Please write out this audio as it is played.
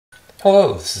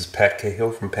Hello, this is Pat Cahill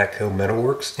from Pat Cahill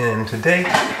Metalworks, and today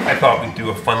I thought we'd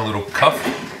do a fun little cuff,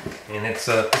 and it's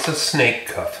a snake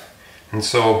cuff. And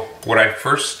so what I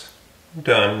first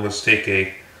done was take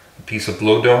a piece of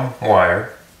blow dome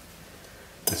wire.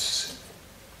 It's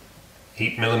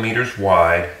 8 millimeters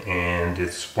wide and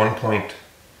it's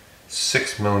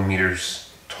 1.6 millimeters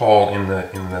tall in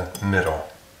the middle,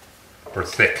 or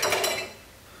thick.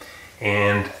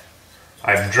 And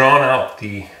I've drawn out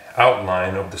the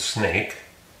outline of the snake,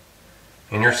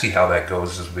 and you'll see how that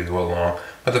goes as we go along.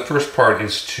 But the first part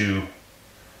is to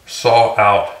saw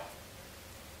out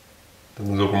the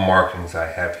little markings I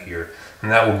have here,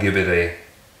 and that will give it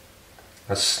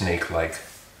a snake-like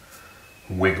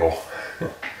wiggle.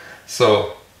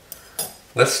 So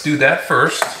let's do that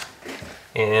first.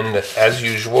 And as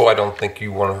usual, I don't think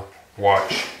you want to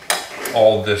watch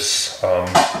all this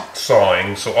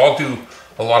sawing, so I'll do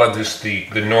a lot of this, the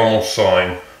normal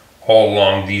sawing all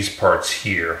along these parts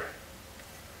here,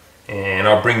 and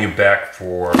I'll bring you back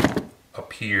for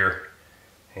up here,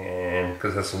 and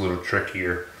because that's a little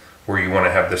trickier, where you want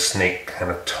to have the snake kind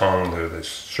of tongue, or the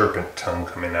serpent tongue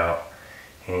coming out,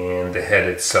 and the head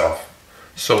itself.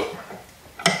 So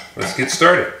let's get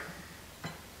started.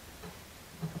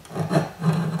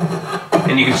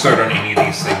 And you can start on any of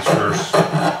these things first.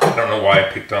 I don't know why I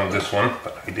picked on this one,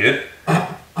 but I did.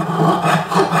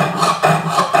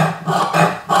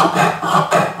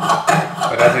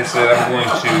 But as I said, I'm going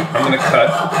to cut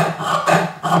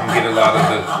and get a lot of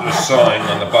the sawing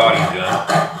on the body done,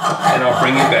 and I'll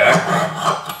bring you back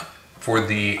for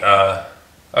the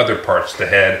other parts, the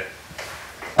head,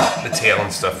 the tail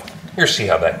and stuff. You'll see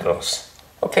how that goes.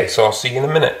 Okay, so I'll see you in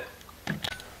a minute.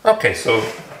 Okay, so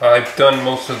I've done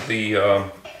most of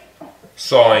the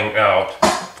sawing out.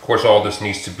 Of course, all this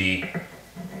needs to be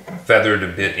feathered a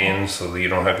bit in so that you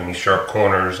don't have any sharp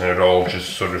corners, and it all just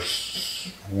sort of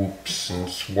swoops and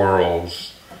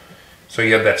swirls. So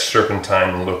you have that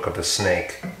serpentine look of a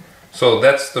snake. So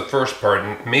that's the first part.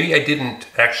 And maybe I didn't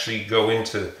actually go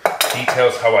into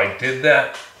details how I did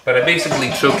that, but I basically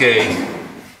took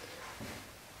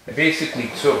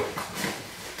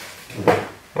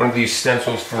one of these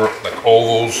stencils for like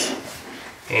ovals,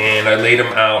 and I laid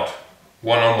them out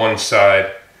one on one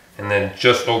side and then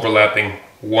just overlapping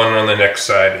one on the next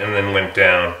side, and then went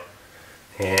down.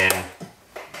 And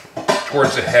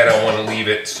towards the head I want to leave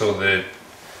it so that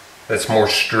that's more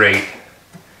straight.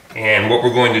 And what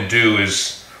we're going to do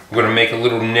is we're going to make a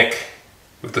little nick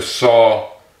with the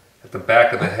saw at the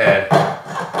back of the head,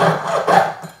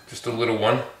 just a little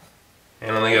one,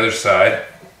 and on the other side.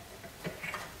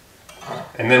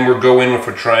 And then we'll go in with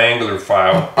a triangular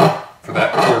file for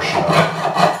that portion of it.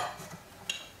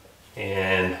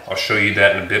 And I'll show you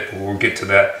that in a bit, but we'll get to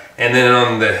that. And then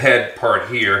on the head part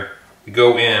here, we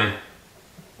go in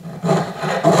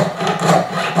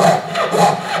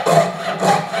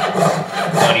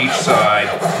on each side.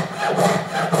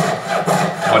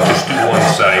 I'll just do one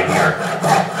side here.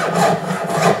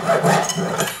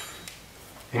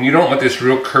 And you don't want this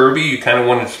real curvy, you kind of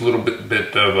want this little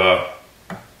bit of a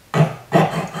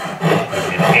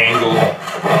angle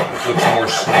that looks more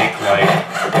snake-like.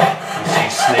 You see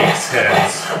snakes'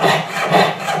 heads.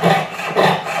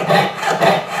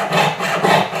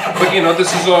 But you know,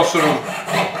 this is all sort of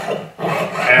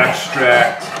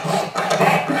abstract.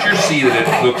 But you'll see that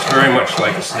it looks very much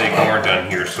like a snake when we're done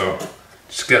here. So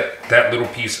just get that little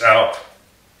piece out,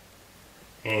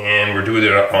 and we're doing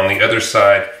it on the other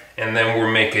side, and then we'll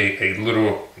make a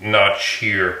little notch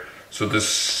here. So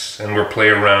this, and we'll play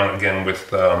around again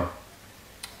with our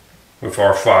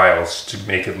files to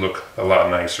make it look a lot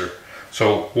nicer.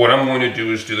 So what I'm going to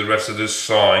do is do the rest of this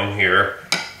sawing here,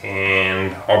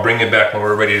 and I'll bring it back when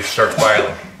we're ready to start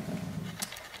filing.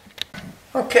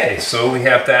 Okay, so we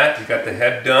have that. We got the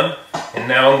head done, and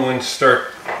now I'm going to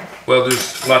start. Well,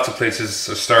 there's lots of places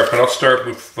to start, but I'll start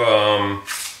with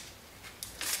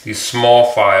these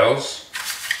small files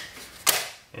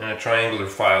and a triangular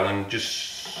file, and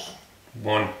just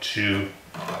want to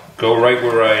go right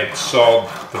where I sawed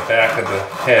the back of the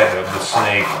head of the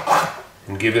snake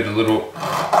and give it a little,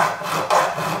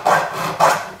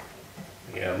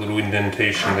 little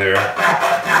indentation there.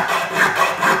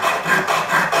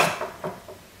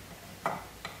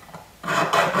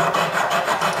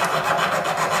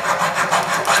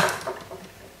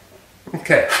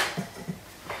 Okay.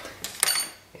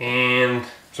 And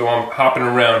so I'm hopping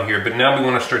around here, but now we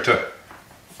want to start to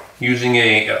using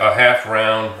a half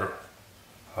round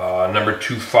or number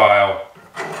 2 file.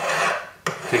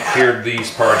 Take care of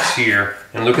these parts here,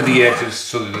 and look at the edges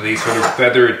so that they sort of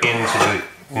feather it in so that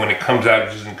when it comes out,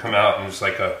 it doesn't come out and it's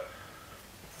like a,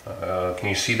 can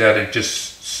you see that? It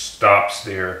just stops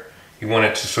there. you want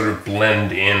it to sort of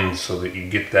blend in so that you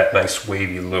get that nice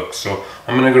wavy look. So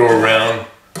I'm going to go around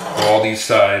all these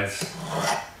sides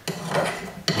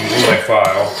using my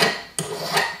file,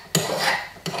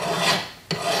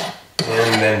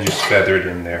 and then just feather it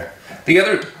in there.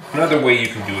 Another way you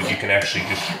can do it, you can actually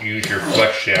just use your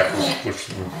flex shaft with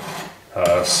some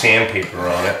sandpaper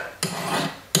on it.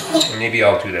 And maybe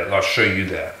I'll do that. I'll show you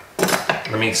that.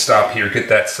 Let me stop here, get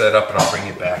that set up, and I'll bring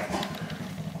it back.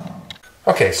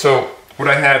 Okay, so what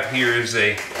I have here is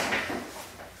a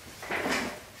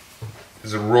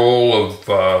roll of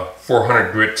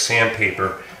 400 grit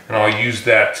sandpaper, and I'll use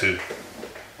that to,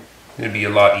 it'll be a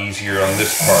lot easier on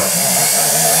this part.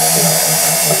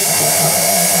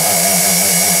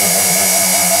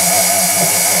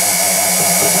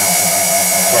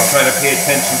 So I'm trying to pay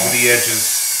attention to the edges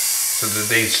so that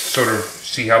they sort of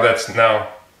see how that's now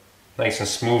nice and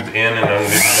smoothed in, and I'm going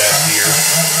to do that here.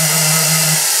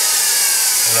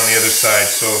 And on the other side,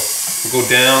 so we'll go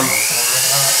down. You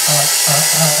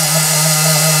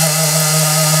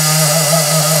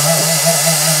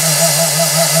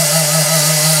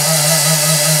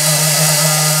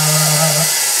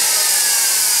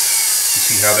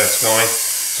see how that's going?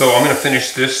 So I'm going to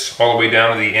finish this all the way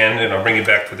down to the end, and I'll bring it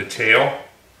back for the tail.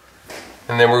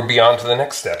 And then we'll be on to the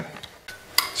next step.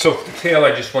 So for the tail,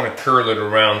 I just want to curl it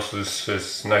around so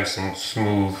it's nice and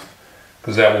smooth,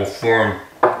 because that will form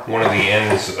one of the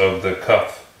ends of the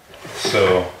cuff.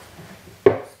 So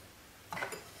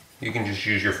you can just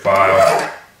use your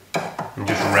file and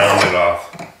just round it off.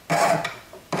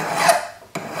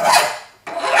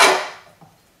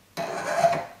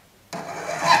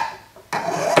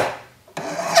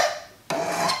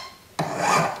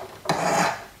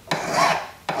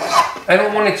 I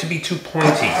don't want it to be too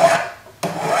pointy.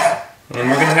 And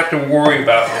we're going to have to worry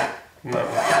about it.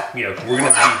 We're going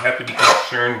to have to be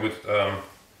concerned with the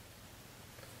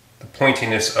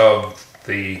pointiness of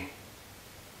the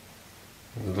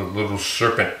little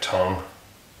serpent tongue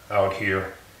out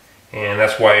here. And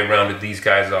that's why I rounded these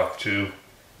guys off too.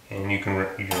 And you can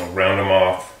round them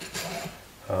off.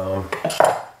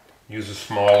 Use a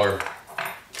smaller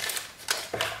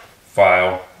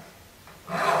file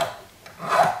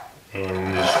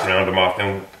and just round them off.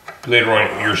 And later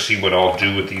on you'll see what I'll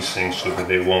do with these things so that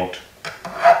they won't,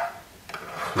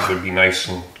 so they'll be nice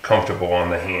and comfortable on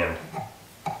the hand.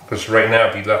 Because right now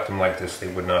if you left them like this, they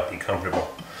would not be comfortable.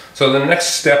 So the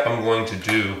next step I'm going to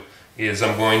do is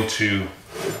I'm going to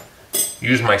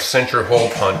use my center hole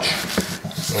punch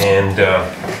and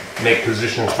make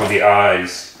positions for the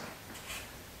eyes.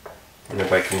 And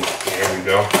if I can, there we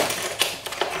go.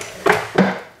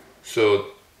 So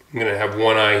I'm going to have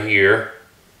one eye here.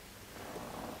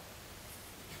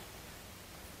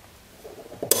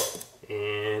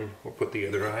 And we'll put the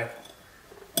other eye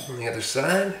on the other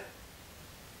side.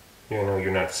 I know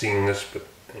you're not seeing this, but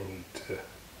I need to...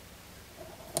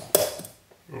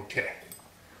 Okay.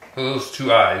 So those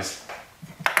two eyes,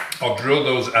 I'll drill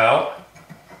those out,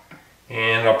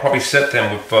 and I'll probably set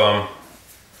them with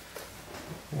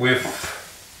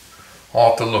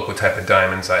I'll have to look what type of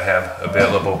diamonds I have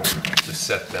available to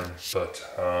set them, but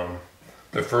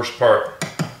the first part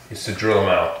is to drill them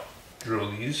out. Drill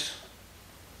these.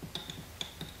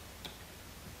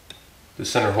 The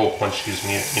center hole punch gives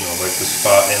me, like the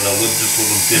spot and just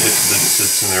little divots that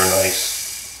sits in there nice.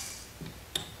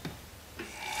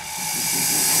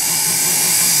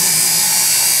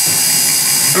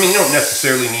 I mean, you don't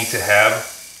necessarily need to have,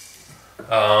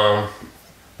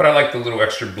 but I like the little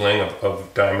extra bling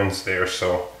of diamonds there,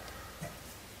 so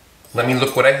let me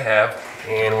look what I have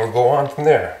and we'll go on from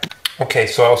there. Okay,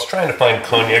 so I was trying to find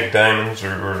cognac diamonds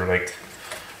or like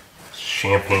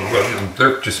champagne, well,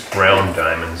 they're just brown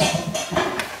diamonds.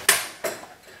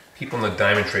 People in the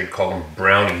diamond trade call them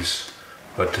brownies,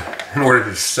 but in order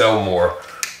to sell more,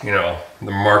 the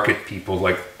market people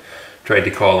tried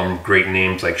to call them great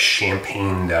names like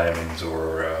champagne diamonds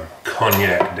or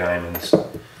cognac diamonds.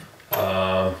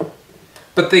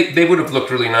 But they would have looked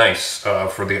really nice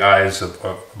for the eyes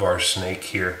of our snake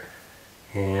here.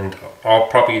 And I'll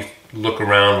probably look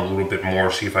around a little bit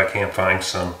more, see if I can't find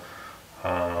some.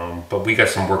 But we got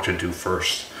some work to do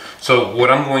first. So what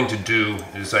I'm going to do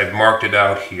is I've marked it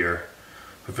out here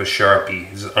with a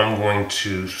Sharpie. Is I'm going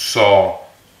to saw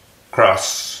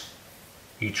across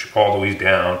all the way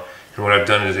down. And what I've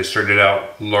done is I started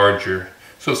out larger.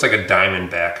 So it's like a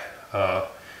diamond back.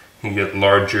 You get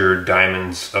larger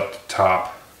diamonds up the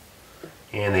top,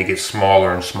 and they get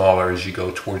smaller and smaller as you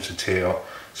go towards the tail.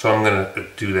 So I'm going to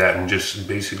do that and just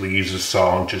basically use a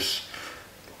saw and just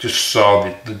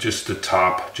saw just the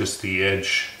top, just the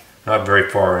edge, not very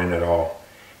far in at all.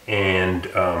 And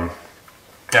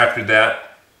after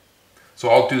that, So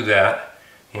I'll do that,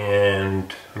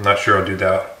 and I'm not sure I'll do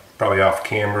that probably off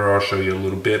camera. I'll show you a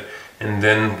little bit, and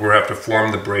then we'll have to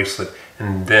form the bracelet,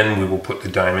 and then we will put the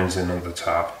diamonds in on the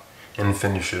top and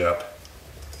finish it up.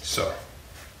 So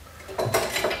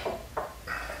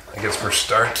I guess we'll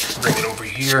start. Bring it over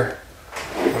here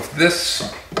with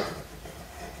this,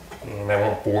 and I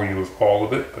won't bore you with all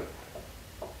of it, but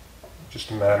just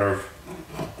a matter of.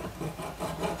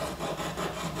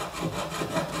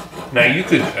 Now you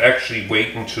could actually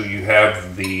wait until you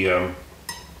have the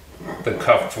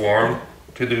cuff formed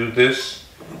to do this,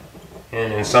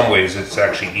 and in some ways it's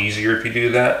actually easier if you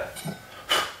do that.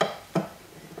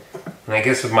 And I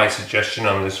guess my suggestion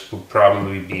on this would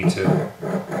probably be to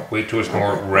wait till it's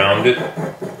more rounded.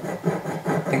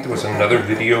 I think there was another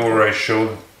video where I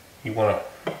showed you want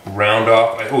to round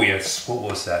off. Oh yes, what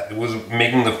was that? It was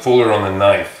making the fuller on the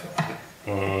knife,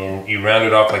 and you round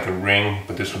it off like a ring,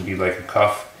 but this would be like a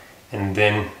cuff. And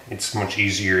then it's much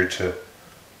easier to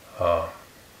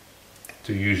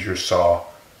use your saw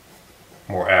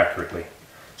more accurately.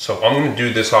 So I'm going to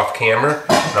do this off camera,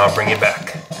 and I'll bring it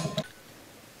back.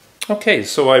 Okay,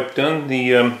 so I've done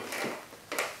the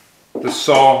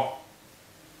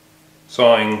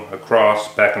sawing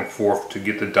across back and forth to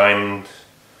get the diamond,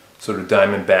 sort of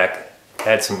diamond back,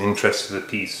 add some interest to the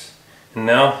piece. And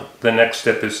now the next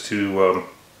step is to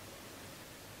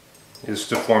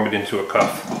form it into a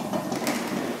cuff.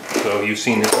 So you've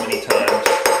seen this many times.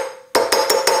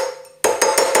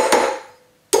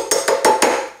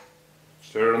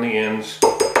 Start on the ends.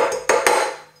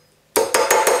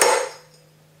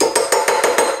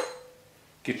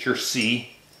 Get your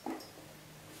C.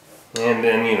 And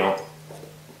then, you know,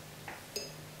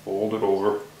 fold it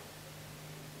over.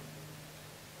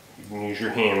 You can use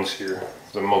your hands here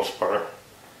for the most part.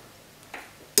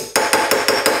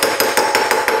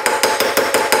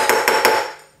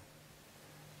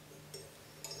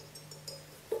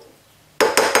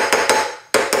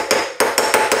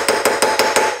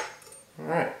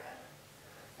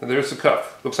 So there's the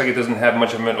cuff. Looks like it doesn't have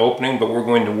much of an opening, but we're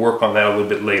going to work on that a little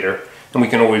bit later, and we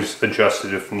can always adjust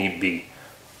it if need be.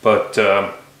 But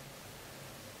I'm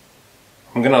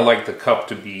going to like the cuff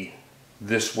to be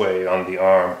this way on the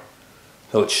arm,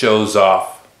 so it shows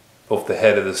off both the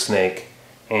head of the snake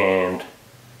and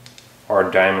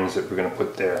our diamonds that we're going to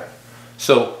put there.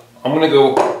 So I'm going to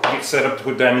go get set up to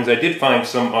put diamonds. I did find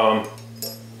some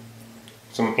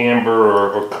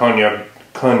amber or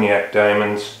cognac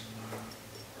diamonds,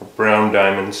 brown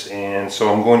diamonds, and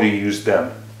so I'm going to use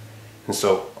them. And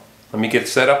so let me get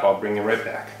set up. I'll bring you right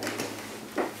back.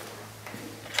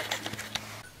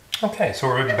 Okay, so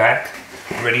we're back,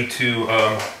 ready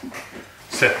to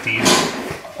set these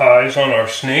eyes on our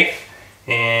snake,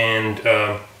 and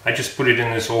I just put it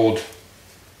in this old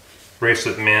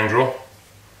bracelet mandrel,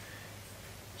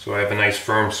 so I have a nice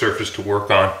firm surface to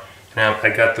work on. Now I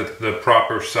got the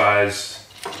proper size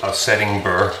setting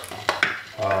burr.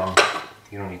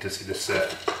 You don't need to see the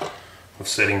set of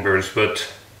setting burrs, but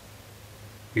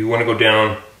you want to go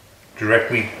down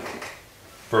directly,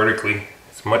 vertically,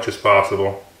 as much as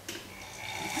possible.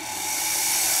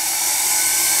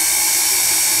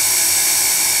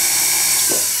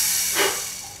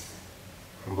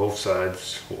 On both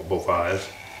sides, well, both eyes.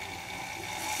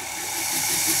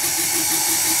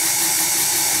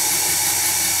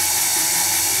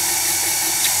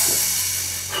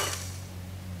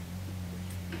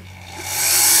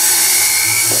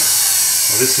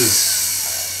 This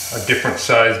is a different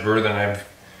size burr than I've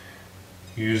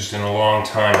used in a long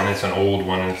time, and it's an old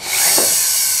one.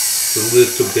 It's a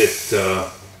little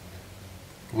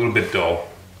bit dull,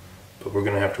 but we're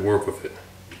going to have to work with it.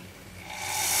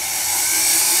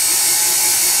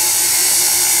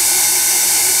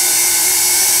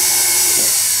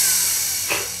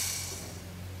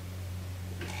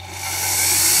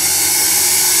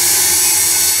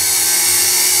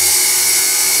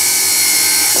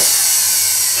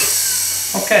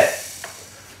 Okay,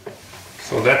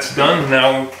 so that's done.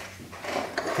 Now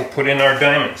we'll put in our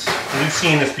diamonds. We've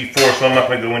seen this before, so I'm not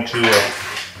going to go into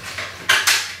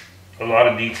a lot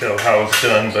of detail how it's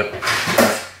done, but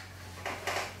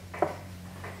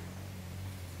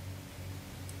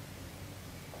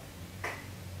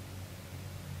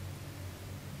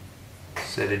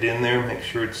set it in there, make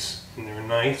sure it's in there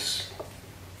nice.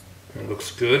 It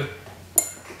looks good.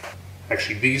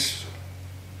 Actually, these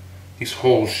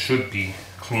holes should be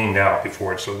cleaned out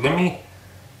before it. So let me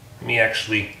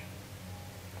actually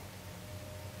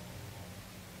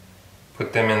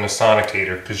put them in the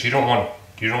sonicator, because you don't want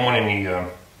any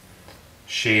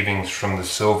shavings from the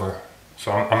silver.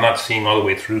 So I'm not seeing all the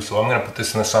way through, so I'm going to put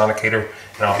this in the sonicator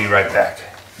and I'll be right back.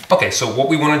 Okay, so what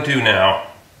we want to do now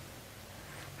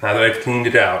Now that I've cleaned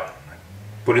it out,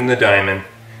 put in the diamond.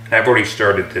 And I've already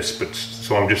started this, but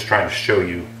so I'm just trying to show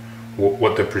you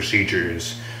what the procedure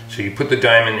is. So you put the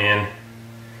diamond in.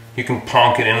 You can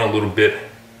ponk it in a little bit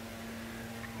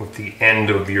with the end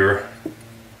of your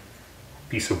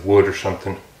piece of wood or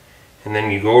something, and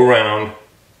then you go around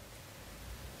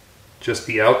just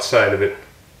the outside of it.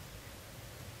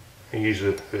 I use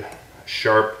a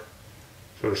sharp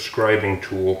sort of scribing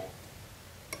tool,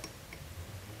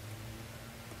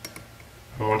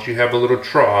 and once you have a little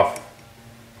trough,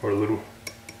 or a little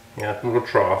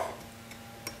trough,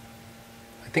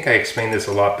 I think I explained this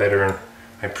a lot better in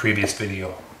my previous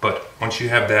video, but once you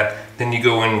have that, then you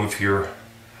go in with your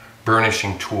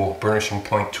burnishing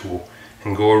point tool,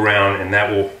 and go around, and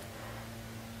that will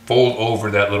fold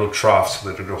over that little trough so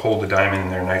that it'll hold the diamond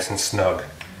in there nice and snug.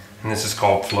 And this is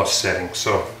called flush setting.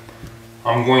 So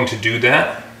I'm going to do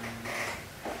that.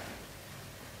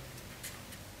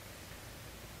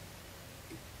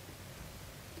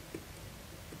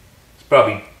 It's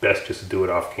probably best just to do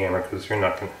it off camera, because you're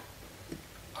not gonna,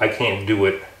 I can't do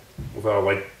it without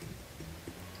like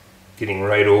getting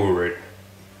right over it,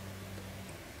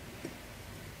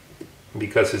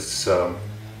 because it's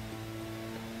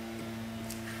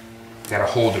gotta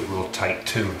hold it real tight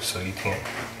too, so you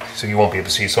won't be able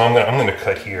to see. So I'm gonna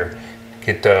cut here,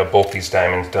 get both these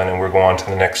diamonds done, and we'll go on to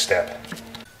the next step.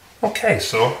 Okay,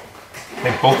 so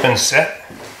they've both been set,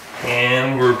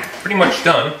 and we're pretty much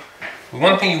done. The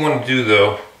one thing you want to do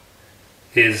though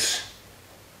is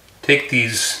take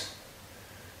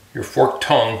your forked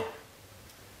tongue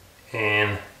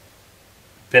and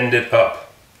bend it up.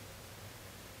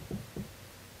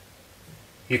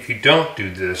 If you don't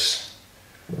do this,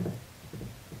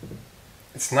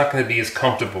 it's not going to be as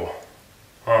comfortable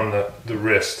on the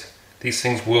wrist. These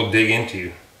things will dig into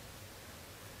you.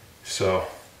 So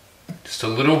just a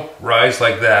little rise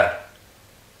like that.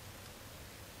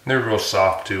 They're real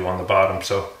soft too on the bottom,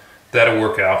 so that'll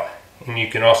work out. And you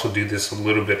can also do this a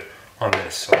little bit on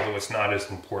this, although it's not as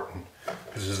important.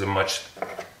 This is a much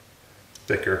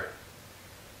thicker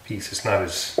piece. It's not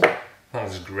as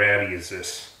grabby as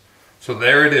this. So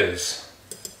there it is.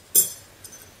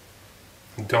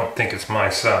 I don't think it's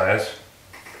my size.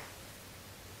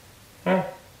 Well,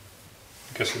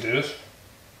 I guess it is.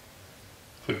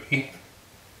 Could be.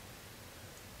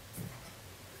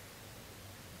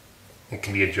 It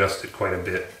can be adjusted quite a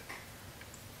bit.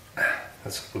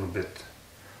 That's a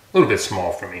little bit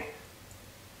small for me.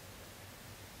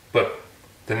 But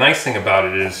the nice thing about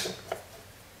it is,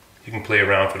 you can play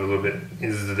around with it a little bit,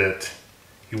 is that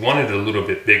you want it a little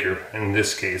bit bigger in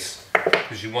this case,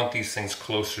 because you want these things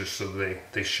closer so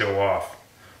they show off.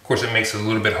 Of course, it makes it a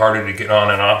little bit harder to get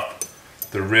on and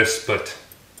off the wrist, but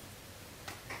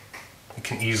it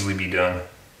can easily be done.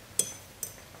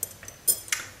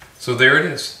 So there it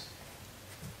is.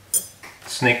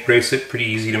 Snake bracelet, pretty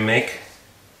easy to make.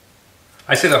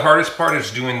 I say the hardest part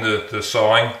is doing the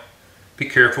sawing. Be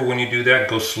careful when you do that,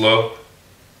 go slow.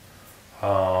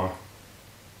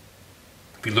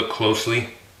 If you look closely,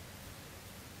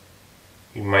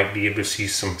 you might be able to see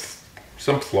some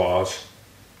flaws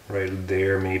right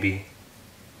there maybe.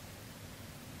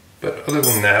 But other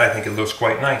than that, I think it looks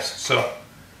quite nice. So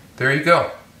there you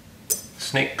go.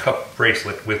 Snake cuff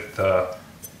bracelet with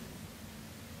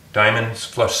diamonds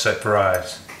flush set for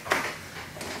eyes.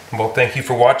 Well, thank you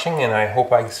for watching, and I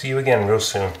hope I see you again real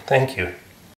soon. Thank you.